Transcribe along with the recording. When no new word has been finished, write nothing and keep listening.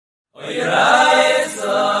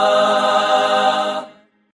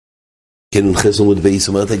כן, נחס עמוד בייס,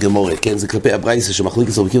 אומרת הגמורת, כן, זה כלפי הברייסה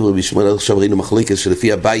שמחליקס רבי עקיבא רבי שמואל, עכשיו ראינו מחליקס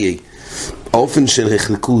שלפי אביי, האופן של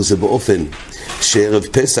החלקו זה באופן שערב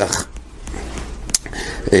פסח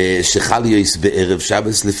שחל יויס בערב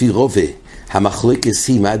שבס, לפי רובה המחליקס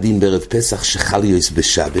היא מה הדין בערב פסח שחל יויס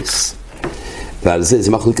בשבס, ועל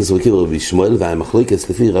זה מחליקס רבי עקיבא רבי שמואל, והמחליקס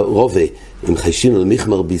לפי רובה אם חיישים על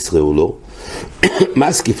מחמר בישראל או לא,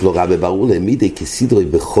 מסקיף לו רבי ברור למידי כסדרוי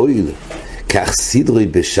בחויל כך סדרוי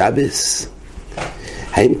בשבס.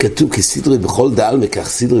 האם כתוב כסדרוי בכל דלמה כך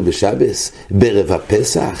סדרוי בשבס בערב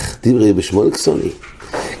הפסח? דברי בשמואל קסוני.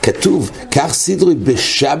 כתוב כך סדרוי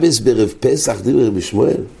בשבס בערב פסח, דברי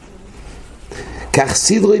בשמואל. כך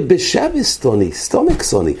סדרוי בשבס תוני, סתומק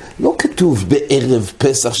סוני. לא כתוב בערב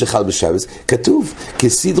פסח שחל בשבס, כתוב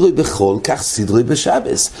כסדרוי בכל כך סדרוי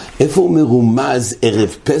בשבס. איפה הוא מרומז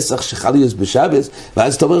ערב פסח שחל יוס בשבס?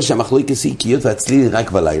 ואז אתה אומר שהמחלוקת היא קיות והצליל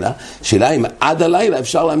רק בלילה. שאלה אם עד הלילה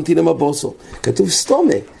אפשר להמתין עם הבוסו. כתוב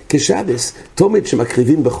סתומה כשבס, תומד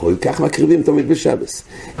שמקריבים בחול, כך מקריבים תומד בשבס.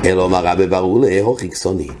 אלא אומר רבי ברור להוכיק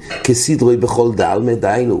סוני, כסדרוי בכל דלמה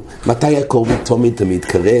דיינו. מתי הקורבן תמיד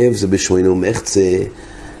קרב? זה בשמונה ומחצה,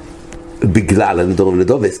 בגלל הנדורם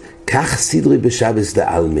לדובס. כך סדרוי בשבס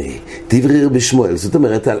דעלמה, דברי רבי שמואל. זאת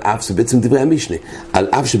אומרת על אף, זה בעצם דברי המשנה, על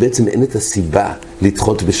אף שבעצם אין את הסיבה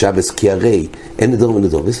לדחות בשבס, כי הרי אין נדורם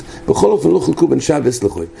לדובס, בכל אופן לא חלקו בין שבס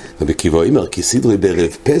לחול. רבי עקיבא אומר, כסדרוי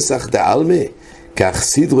בערב פסח דעלמה, כך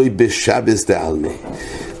סדרוי בשבס דעלמה.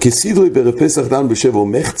 כסדרוי בערב פסח דעלמה בשבע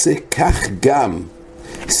ומחצה, כך גם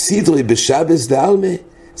סדרוי בשבס דעלמה,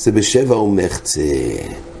 זה בשבע ומחצה.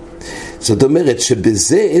 זאת אומרת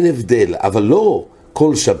שבזה אין הבדל, אבל לא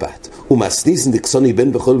כל שבת. ומסניסן דקסוני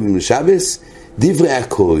בין בכל בין בשבס, דברי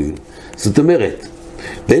הכל. זאת אומרת,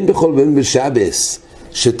 בין בכל בין בשבס,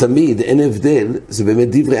 שתמיד אין הבדל, זה באמת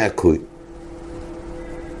דברי הכל.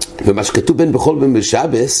 ומה שכתוב בין בכל בין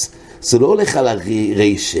בשבס, זה לא הולך על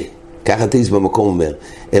הרישה, ככה תיס במקום אומר,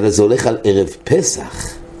 אלא זה הולך על ערב פסח.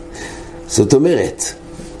 זאת אומרת,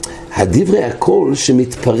 הדברי הכל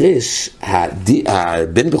שמתפרש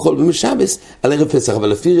בין בכל בין בשבס על ערב פסח, אבל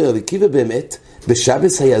לפי רבי עקיבא באמת,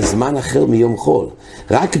 בשבס היה זמן אחר מיום חול.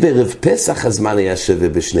 רק בערב פסח הזמן היה שווה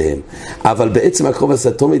בשניהם. אבל בעצם הקרוב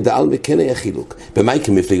הסתומי דעלמה כן היה חילוק. במאי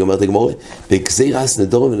כמפלגי, אומרת הגמרא, בגזירס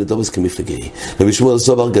נדורם ונדורס כמפלגי. רבי שמואל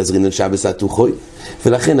סובר גזרין על שבס התוכוי,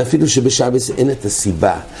 ולכן אפילו שבשבס אין את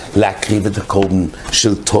הסיבה להקריב את הקורבן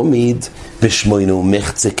של תומיד בשמונה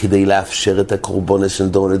ומחצה כדי לאפשר את הקורבן של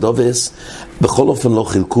נדורם ונדורס, בכל אופן לא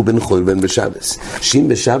חילקו בין חול בין בשבס. שאם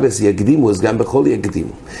בשבס יקדימו, אז גם בחול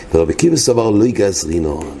יקדימו. ורבי עקיבא סובר לא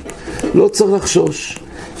יגזרינון. לא צריך לחשוש.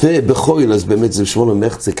 ובחול אז באמת זה שמונה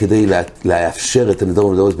ומחצה כדי לאפשר את הנדורם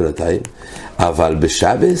ונדורס בינתיים. אבל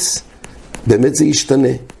בשבס באמת זה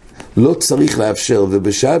ישתנה. לא צריך לאפשר,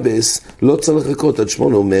 ובשבס לא צריך לחכות עד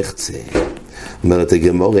שמונה ומחצה. אומרת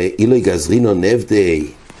הגמרא, אילו יגזרינון נבדי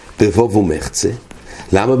בבוב ומחצה.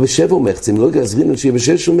 למה בשבע ומחצה? אם לא יגזרינון שיהיה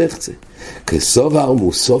בשש ומחצה. כסובר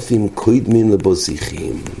מוסופים קוידמים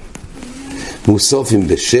לבוזיכים. מוסופים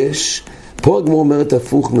בשש, פה הגמרא אומרת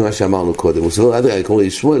הפוך ממה שאמרנו קודם. מוסופים, כמו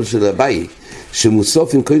שמואל של אביי,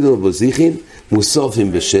 שמוסופים קוידמים לבוזיכים,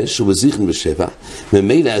 מוסופים בשש ובזיכין בשבע.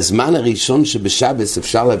 ממילא הזמן הראשון שבשבס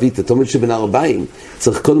אפשר להביא את התומד שבין 40,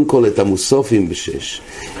 צריך קודם כל את המוסופים בשש,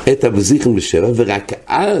 את הבזיכין בשבע, ורק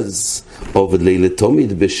אז עובד לילה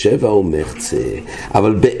תומד בשבע ומחצה.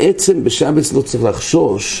 אבל בעצם בשבס לא צריך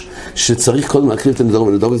לחשוש שצריך קודם להקריב את הנדורם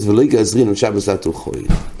ונדורס ולא יגזרין על שבס התוכוי.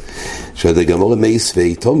 שעד גמור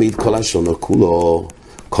מייסווי תומד כל השונו כולו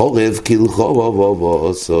קורב כלכו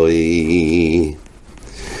ובוסוי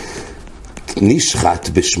נשחט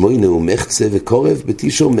בשמונה ומחצה וקורב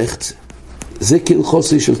בתשע ומחצה. זה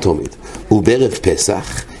כלחוסי של תומד. ובערב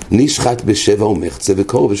פסח נשחט בשבע ומחצה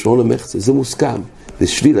וקורב בשמונה ומחצה. זה מוסכם.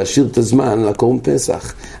 בשביל להשאיר את הזמן לקורבן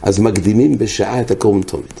פסח, אז מקדימים בשעה את הקורבן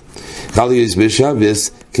תומד. חל יויס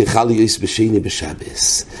בשבס כחל יויס בשני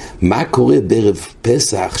בשבס. מה קורה בערב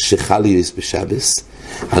פסח שחל יויס בשבס?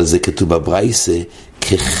 על זה כתוב בברייסה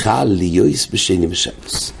כחל יויס בשני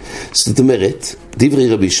בשבס. זאת אומרת, דברי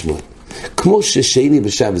רבי שמואל, כמו ששני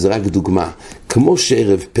בשבס, זה רק דוגמה, כמו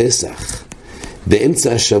שערב פסח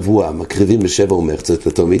באמצע השבוע מקריבים בשבע ומחצה את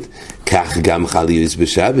התומד, כך גם חל יויס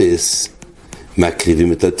בשבס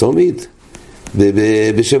מקריבים את התומד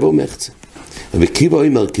בשבע ומחצה. רבי עקיבא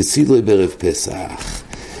אומר כסדרוי בערב פסח.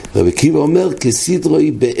 רבי עקיבא אומר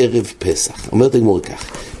כסדרוי בערב פסח. אומרת הגמרא כך,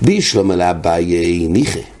 בישלום על אביי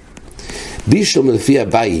ניחא. בישלום לפי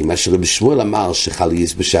אביי, מה שרבי שמואל אמר שחל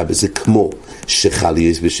יויס בשבס, זה כמו שחל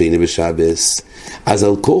יויס בשני בשבס. אז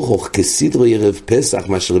על כוכך כסדרוי ערב פסח,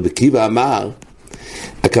 מה שרבי עקיבא אמר,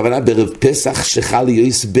 הכוונה בערב פסח שחל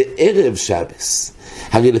יויס בערב שבס.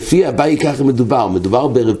 הרי לפי הבאי ככה מדובר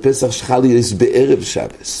בערב פסח שחל יויס בערב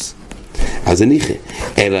שבס. אז הניחה,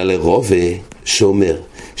 אלא לרובה שאומר,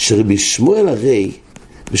 שרבי שמואל הרי,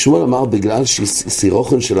 ושמואל אמר בגלל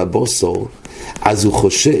שסירוכן של הבוסור, אז הוא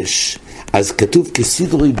חושש, אז כתוב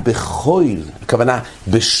כסדרוי בחויל, הכוונה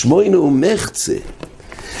בשמונה ומחצה.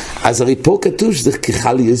 אז הרי פה כתוב שזה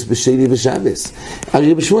כחל יויס בשני ושבס.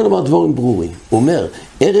 הרי בשמואל אמר דברים ברורים. הוא אומר,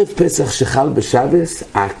 ערב פסח שחל בשבס,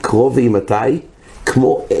 הקרובי מתי?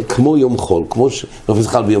 כמו יום חול, כמו שזה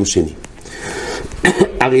חל ביום שני.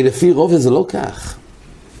 הרי לפי רובה זה לא כך.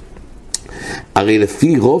 הרי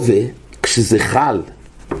לפי רובה, כשזה חל,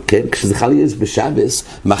 כן? כשזה חל יויס בשבס,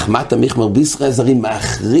 מחמת המחמר בישראל, אז הרי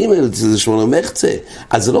מאחרים את זה שמונה מחצה.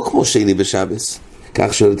 אז זה לא כמו שני בשבס.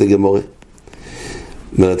 כך שואלת הגמורה.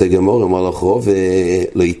 אומרת הגמור, אמר לך רוב,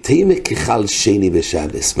 לא יתאימה כחל שני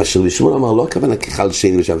בשבס. מה שרבי שמואל אמר, לא הכוונה כחל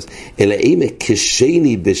שני בשבס, אלא אימה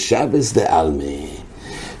כשני בשבס דעלמה.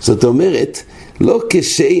 זאת אומרת, לא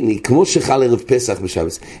כשני, כמו שחל ערב פסח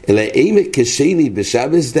בשבס, אלא אימה כשני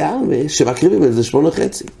בשבס דעלמה, שמקריבים את זה 8.5.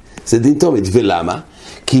 זה דין תומית. ולמה?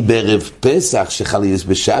 כי בערב פסח שחל יויס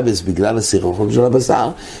בשבס בגלל הסירוכון של הבשר,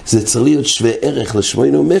 זה צריך להיות שווה ערך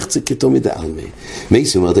לשמונה ומחצה כתומית דעלמה.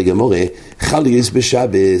 מייסי אומרת הגמורה, חל יויס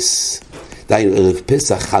בשבס, דיינו ערב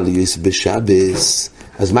פסח חל יויס בשבס,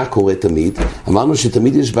 אז מה קורה תמיד? אמרנו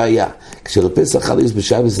שתמיד יש בעיה. כשערב פסח חל יויס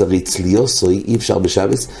בשבס, הרי צליוסוי אי אפשר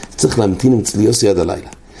בשבס, צריך להמתין עם צליוסוי עד הלילה.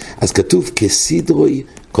 אז כתוב כסדרוי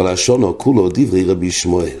כל השונו כולו דברי רבי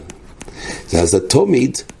שמואל. אז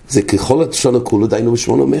התמיד זה ככל השונו כולו דיינו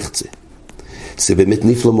בשמונה ומחצה. זה באמת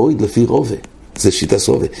נפלא מועיד לפי רובה. זה שיטה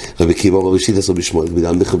סובה. רבי עקיבא אומר שיטה סובה בשמואל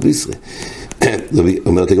בגלל מחבר ישראל.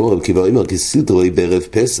 אומרת הגמרא, רבי עקיבא אומר כסדרוי בערב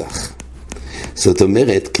פסח. זאת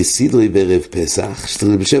אומרת, כסדרוי בערב פסח,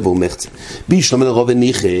 שתראה בשבע ומחצה. בישלום אל רובה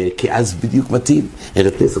ניחה, כי אז בדיוק מתאים.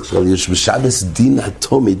 ערב פסח שלנו יש בשבס דין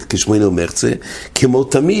התמיד כשמונה ומחצה, כמו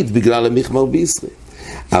תמיד בגלל המחמר בישראל.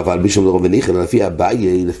 אבל בישלום אל רובה ניחה,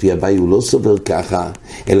 לפי הבאי הוא לא סובר ככה,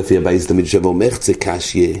 אלא לפי הבאי זה תמיד שבע ומחצה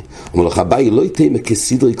קשיה. אומר לך, הבאי לא יתאימה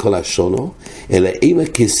כסדרוי כל השונו, אלא אימה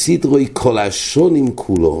כסדרוי כל השונים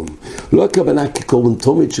כולם. לא הכוונה כקורבן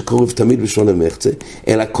תמיד שקורב תמיד בשמונה ומחצה,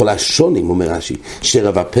 אלא כל השונים, אומר רש"י,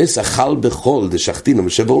 שרב הפסח חל בחול דשחטינו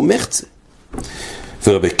בשבע ומחצה.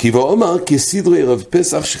 ורבי עקיבא אומר כסדרוי ערב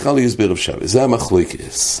פסח שחל יויס בערב שבס. זה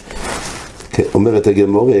המחלוקס. אומרת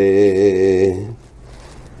הגמרא,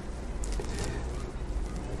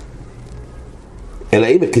 אלא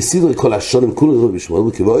אימא כסדרי כל השונים כולו רבי שמואל,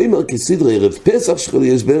 וכיוון אימא כסדרי ערב פסח שחל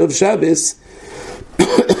יויס בערב שבס,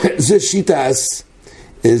 זה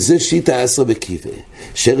שיטה רבי עקיבא,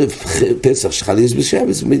 שערב פסח שחל יויס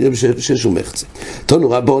בשבס, בשש ומחצה.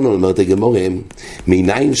 תנו רבנו, אומרת הגמרא,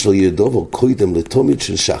 מניין שלא ידובר קודם לתמיד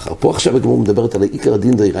של שחר. פה עכשיו הגמרא מדברת על עיקר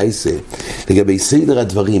הדין דאורייתא, לגבי סדר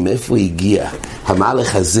הדברים, איפה הגיע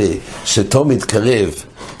המהלך הזה, שתמיד קרב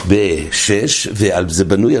בשש, וזה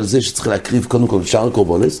בנוי על זה שצריך להקריב קודם כל שאר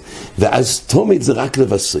הקורבנות, ואז תמיד זה רק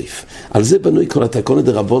לבסוף. על זה בנוי כל התקונה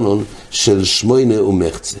דרבנן של שמונה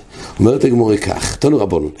ומחצה. אומרת הגמרא כך, תנו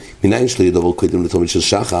רבנן, מניין שלא ידובר קודם לתמיד של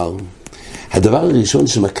שחר, הדבר הראשון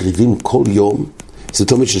שמקריבים כל יום, זה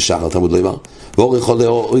תמיד של שחר, תלמוד לא אמר, ואורך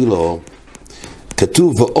עולהו אוילו,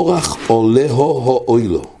 כתוב ואורך עולהו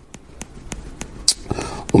אוילו.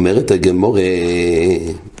 אומרת הגמרא,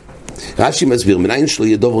 רש"י מסביר, מניין שלא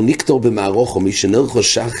ידובר נקטור במערוכו, מי שנערכו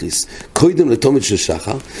שחיס, קודם לתמיד של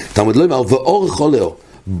שחר, תלמוד לא אמר, ואורך עולהו,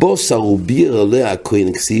 בוסר וביר עליה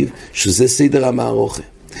הכהן כסיב, שזה סדר המערוכה.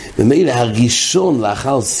 ומילא הראשון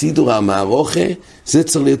לאחר סידור המערוכה, זה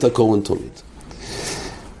צריך להיות הקורבן תמיד.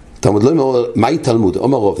 תלמוד לא אומר, מהי תלמוד?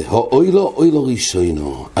 אומר רובה, אוי לו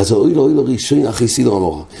ראשונו. אז אוי לו ראשון אחרי סידור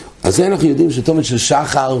המערוכה. אז זה אנחנו יודעים שתמיד של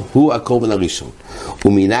שחר הוא הקורבן הראשון.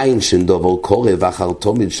 ומניין שדובר קורב אחר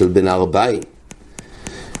תמיד של בן 40.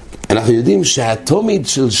 אנחנו יודעים שהתמיד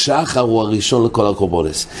של שחר הוא הראשון לכל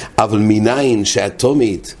הקורבנות. אבל מניין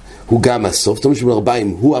שהתמיד הוא גם הסוף, תמיד של בן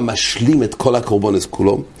 40 הוא המשלים את כל הקורבנות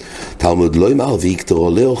כולו. תלמוד לא אמר ויקטר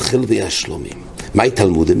עולה אוכל וישלומים. מהי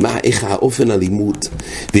תלמוד? איך האופן הלימוד?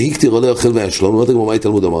 ויקטר עולה אוכל וישלומים. אומרת כמו מהי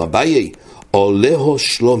תלמוד? אומר אביי עולהו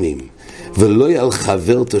שלומים ולא יעל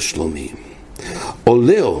חברתו שלומים.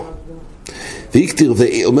 עולהו ויקטר,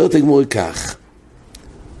 ואומרת הגמרא כך,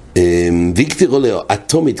 ויקטר עולהו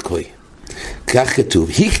התמיד כוי, כך כתוב,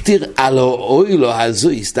 הקטיר על האוילו הזו,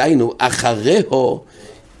 הסתיינו אחריהו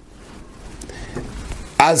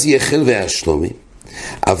אז יחל והשלומי,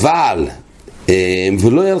 אבל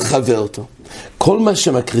ולא יעל חברתו. כל מה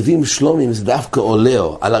שמקריבים שלומים זה דווקא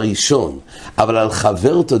עולהו על הראשון, אבל על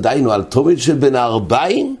חברתו דיינו על תמיד של בן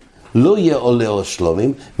 40 לא יהיה עולה או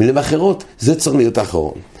שלומים, מילים אחרות, זה צריך להיות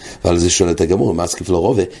אחרון. ועל זה שואלת הגמור, מה סקיף לו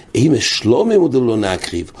רובה, אם שלומים עוד לא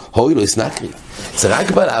נקריב, הוי לא נקריב. זה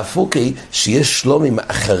רק בא להפוקי שיש שלומים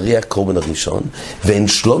אחרי הקורבן הראשון, ואין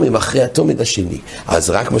שלומים אחרי התומד השני. אז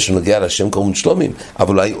רק מה שנוגע לשם קורבן שלומים,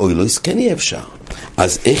 אבל אולי אוי לא כן יהיה אפשר.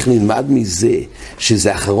 אז איך נלמד מזה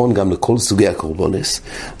שזה אחרון גם לכל סוגי הקורבנס?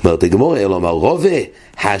 אומרת הגמור, אלא אמר רובה,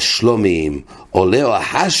 השלומים, עולה או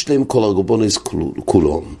השלם כל הקורבנס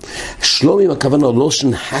כולו. שלומים הכוונה לא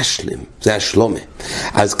שנשלם, זה השלומה.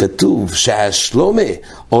 אז כתוב שהשלומה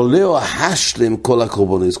עולה או השלם כל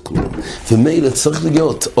הקורבנס כולו. ומילא צריך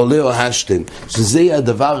להיות עולה או השלם, שזה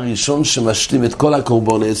הדבר הראשון שמשלים את כל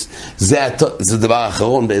הקורבנס, זה הדבר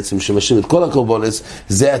האחרון בעצם שמשלים את כל הקורבנס,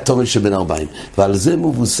 זה התומד שבין 40. ועל זה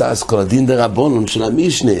מבוסס כל הדין דרבנן של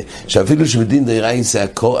המשנה, שאפילו שבדין דרייסה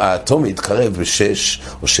התומד קרב ב6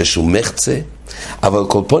 או 6 ומחצה, אבל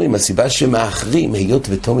כל פונים, הסיבה שמאחרים, היות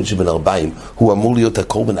ותומד שבין 40, הוא אמור להיות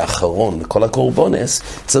הקורבן האחרון לכל הקורבנס,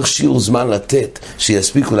 צריך שיעור זמן לתת,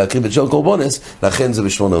 שיספיקו להקריב את שאר הקורבנס, לכן זה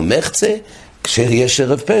ב8 ומחצה, כשיש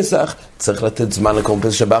ערב פסח, צריך לתת זמן לקורבן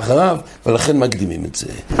פסח שבא אחריו, ולכן מקדימים את זה.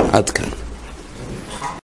 עד כאן.